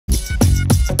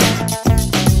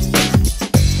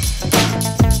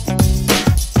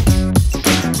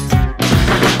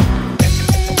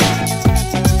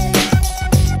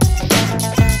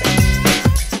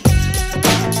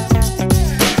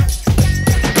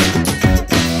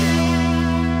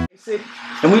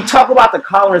And we talk about the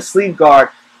collar and sleeve guard.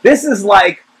 This is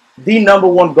like the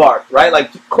 #1 guard, right?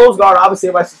 Like close guard, obviously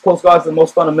everybody says close guard is the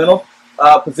most fundamental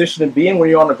position to be in. When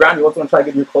you're on the ground, you also want to try to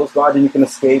get your close guard, then you can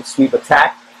escape, sweep,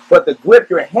 attack. But the grip,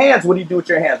 your hands, what do you do with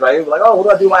your hands, right? You're like, oh, what do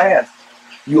I do with my hands?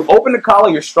 You open the collar,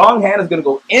 your strong hand is going to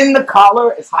go in the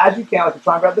collar as high as you can, like you're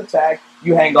trying to grab the tag,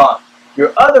 you hang on.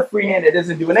 Your other free hand that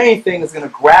isn't doing anything is going to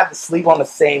grab the sleeve on the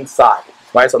same side,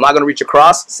 right? So I'm not going to reach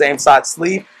across, same side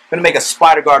sleeve. I'm going to make a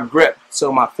spider guard grip.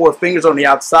 So my 4 fingers on the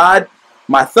outside,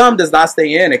 my thumb does not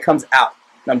stay in, it comes out.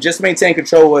 And I'm just maintaining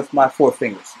control with my 4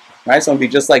 fingers, right? So I'm going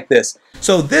to be just like this.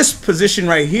 So this position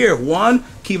right here, 1,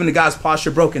 keeping the guy's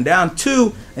posture broken down.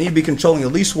 2, I need to be controlling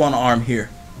at least 1 arm here,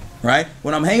 right?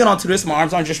 When I'm hanging on to this, my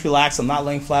arms aren't just relaxed. I'm not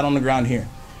laying flat on the ground here,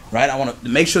 right? I want to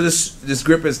make sure this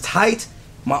grip is tight.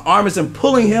 My arm isn't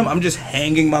pulling him. I'm just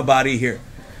hanging my body here.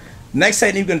 Next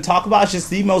technique we're going to talk about is just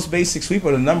the most basic sweep,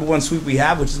 or the #1 sweep we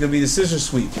have, which is going to be the scissor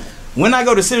sweep. When I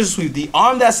go to scissor sweep, the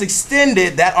arm that's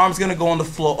extended, that arm's going to go on the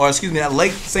floor, or excuse me, that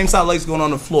leg, same side leg's going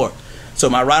on the floor. So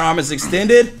my right arm is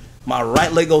extended, my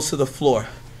right leg goes to the floor.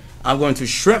 I'm going to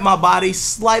shrimp my body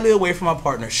slightly away from my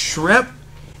partner. Shrimp.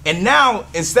 And now,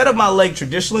 instead of my leg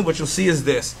traditionally, what you'll see is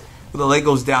this, where the leg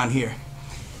goes down here.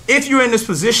 If you're in this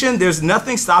position, there's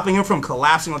nothing stopping him from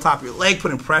collapsing on top of your leg,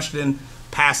 putting pressure in,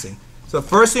 passing. So the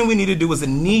first thing we need to do is a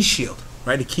knee shield,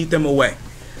 right, to keep them away.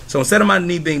 So instead of my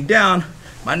knee being down,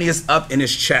 my knee is up in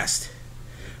his chest.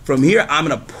 From here, I'm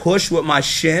going to push with my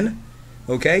shin,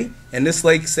 okay, and this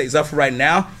leg stays up for right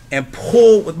now, and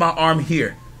pull with my arm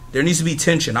here. There needs to be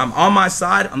tension. I'm on my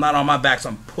side, I'm not on my back, so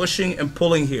I'm pushing and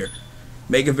pulling here.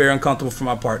 Make it very uncomfortable for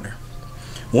my partner.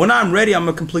 When I'm ready, I'm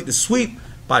going to complete the sweep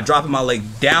by dropping my leg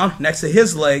down next to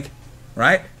his leg,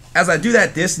 right? As I do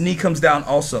that, this knee comes down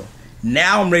also.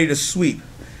 Now I'm ready to sweep.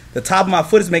 The top of my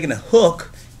foot is making a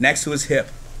hook next to his hip.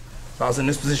 So I was in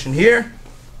this position here.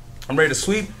 I'm ready to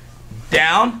sweep.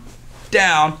 Down,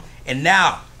 down, and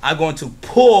now I'm going to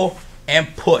pull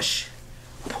and push.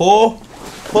 Pull,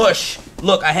 push.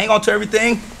 Look, I hang on to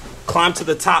everything, climb to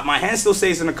the top. My hand still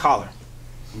stays in the collar.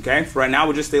 Okay, for right now,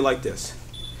 we'll just stay like this.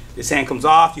 This hand comes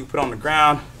off, you put it on the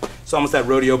ground. It's almost that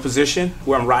rodeo position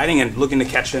where I'm riding and looking to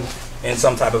catch him in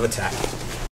some type of attack.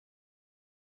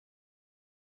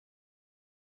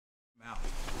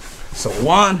 So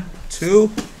 1,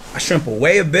 2, I shrimp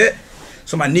away a bit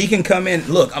so my knee can come in.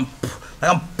 Look, I'm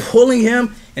pulling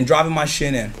him and dropping my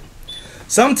shin in.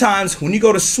 Sometimes when you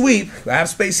go to sweep, I have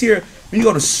space here, when you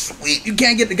go to sweep, you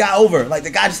can't get the guy over. Like the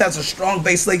guy just has a strong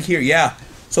base leg here, yeah.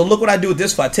 So look what I do with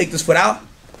this foot. I take this foot out,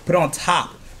 put it on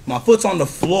top. My foot's on the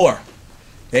floor.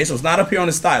 Okay, so it's not up here on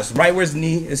his thigh. It's right where his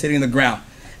knee is hitting the ground.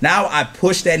 Now I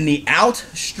push that knee out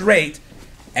straight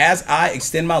as I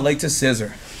extend my leg to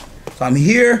scissor. So I'm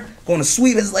here, going to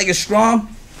sweep. His leg is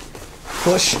strong.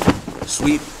 Push,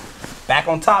 sweep, back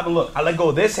on top. And look, I let go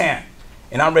of this hand,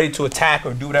 and I'm ready to attack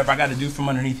or do whatever I got to do from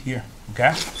underneath here.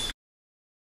 Okay?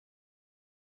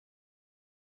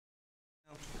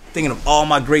 Thinking of all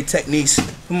my great techniques.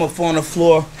 Put my foot on the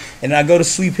floor, and I go to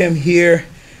sweep him here.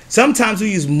 Sometimes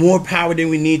we use more power than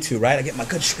we need to, right? I get my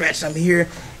good stretch. I'm here,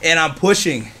 and I'm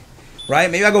pushing, right?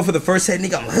 Maybe I go for the first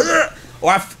technique. I'm or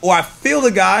I feel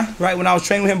the guy, right? When I was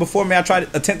training with him before, maybe I tried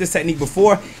to attempt this technique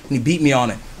before, and he beat me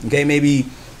on it. Okay, maybe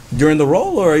during the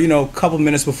roll, or you know, a couple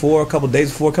minutes before, a couple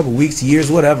days before, a couple weeks, years,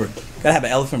 whatever. Gotta have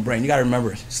an elephant brain. You gotta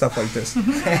remember stuff like this,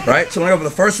 right? So when I go for the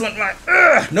first one, I'm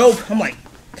like, nope. I'm like,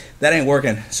 that ain't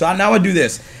working. So now I do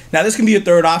this. Now this can be your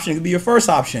third option. It could be your first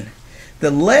option.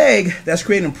 The leg that's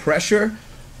creating pressure,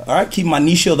 all right, keep my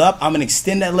knee shield up. I'm gonna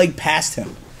extend that leg past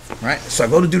him, right? So I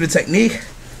go to do the technique,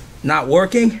 not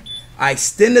working. I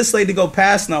extend this leg to go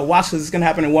past. Now watch this. It's gonna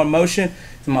happen in one motion.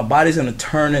 And my body's gonna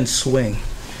turn and swing.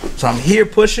 So I'm here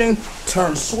pushing,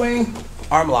 turn, swing,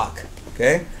 arm lock.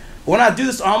 Okay. When I do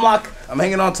this arm lock, I'm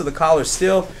hanging on to the collar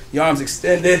still. The arms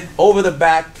extended over the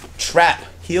back, trap,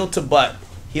 heel to butt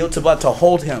to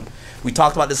hold him. We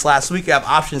talked about this last week. I have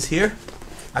options here.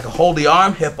 I can hold the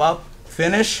arm, hip up,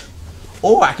 finish,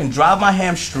 or I can drive my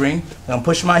hamstring and I'm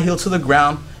pushing my heel to the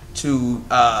ground to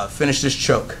finish this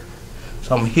choke.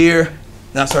 So I'm here,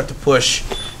 and I start to push,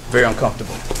 very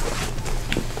uncomfortable.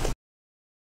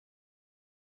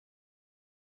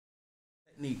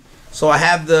 So I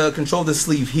have the control of the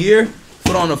sleeve here,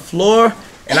 foot on the floor,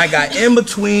 and I got in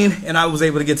between, and I was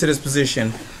able to get to this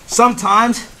position.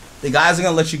 Sometimes the guys are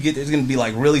gonna let you get, it's gonna be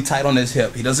like really tight on his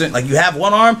hip. He doesn't, like you have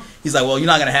one arm, he's like, well, you're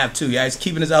not gonna have two. Yeah, he's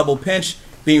keeping his elbow pinched,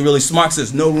 being really smart, because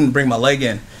there's no room to bring my leg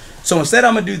in. So instead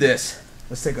I'm gonna do this.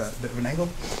 Let's take a bit of an angle.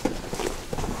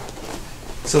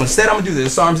 So instead I'm gonna do this.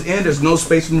 This arm's in, there's no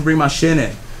space for me to bring my shin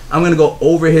in. I'm gonna go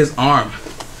over his arm.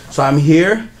 So I'm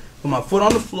here, put my foot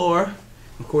on the floor,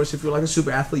 Of course, if you're like a super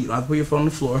athlete, you don't have to put your foot on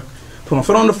the floor. Put my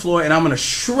foot on the floor, and I'm gonna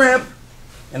shrimp,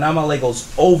 and now my leg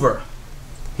goes over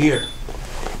here.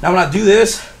 Now when I do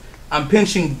this, I'm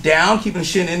pinching down, keeping the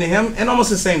shin into him, and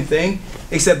almost the same thing,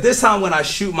 except this time when I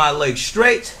shoot my leg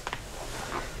straight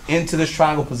into this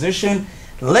triangle position,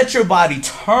 let your body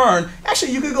turn.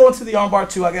 Actually, you could go into the armbar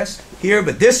too, I guess, here,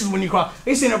 but this is when you cross.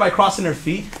 You've seen everybody crossing their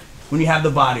feet when you have the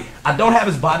body. I don't have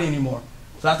his body anymore,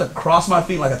 so I have to cross my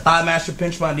feet like a thigh master,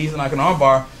 pinch my knees, and like an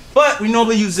armbar, but we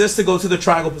normally use this to go to the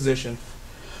triangle position.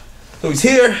 So he's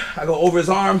here, I go over his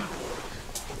arm,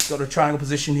 go to triangle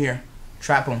position here,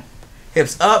 trap him.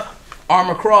 Hips up, arm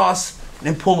across, and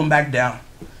then pull him back down.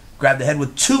 Grab the head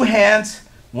with 2 hands,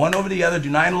 one over the other, do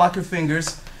not interlock your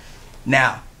fingers.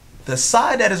 Now, the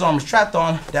side that his arm is trapped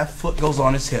on, that foot goes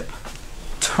on his hip.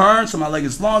 Turn so my leg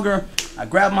is longer, I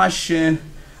grab my shin,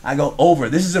 I go over.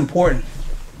 This is important.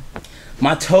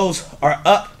 My toes are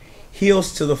up,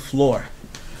 heels to the floor.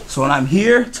 So when I'm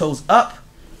here, toes up,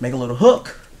 make a little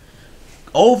hook,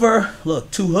 over,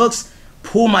 look, 2 hooks,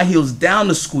 pull my heels down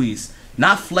to squeeze,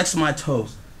 not flex my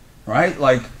toes, right?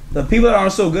 Like, the people that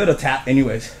aren't so good are tap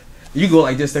anyways. You go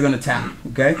like this, they're gonna tap,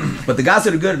 okay? But the guys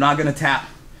that are good are not gonna tap.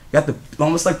 You have to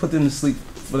almost like put them to sleep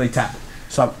before they tap.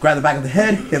 So I grab the back of the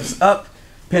head, hips up,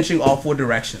 pinching all 4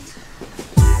 directions.